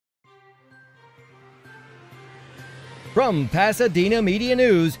From Pasadena Media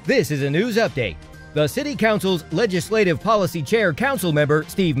News, this is a news update. The City Council's Legislative Policy Chair Council member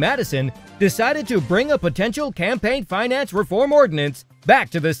Steve Madison decided to bring a potential campaign finance reform ordinance back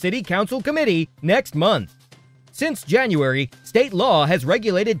to the City Council committee next month. Since January, state law has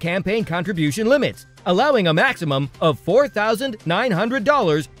regulated campaign contribution limits, allowing a maximum of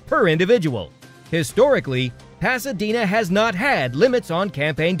 $4,900 per individual. Historically, Pasadena has not had limits on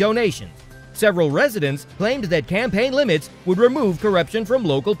campaign donations. Several residents claimed that campaign limits would remove corruption from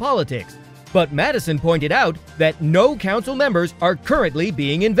local politics. But Madison pointed out that no council members are currently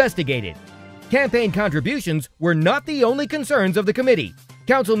being investigated. Campaign contributions were not the only concerns of the committee.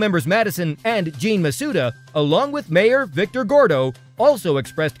 Council members Madison and Jean Masuda, along with Mayor Victor Gordo, also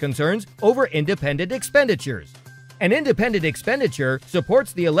expressed concerns over independent expenditures. An independent expenditure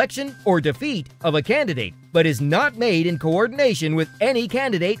supports the election or defeat of a candidate, but is not made in coordination with any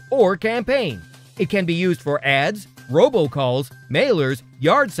candidate or campaign. It can be used for ads, robocalls, mailers,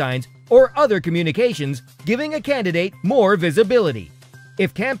 yard signs, or other communications, giving a candidate more visibility.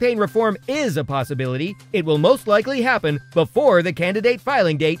 If campaign reform is a possibility, it will most likely happen before the candidate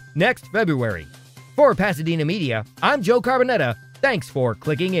filing date next February. For Pasadena Media, I'm Joe Carbonetta. Thanks for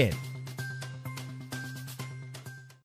clicking in.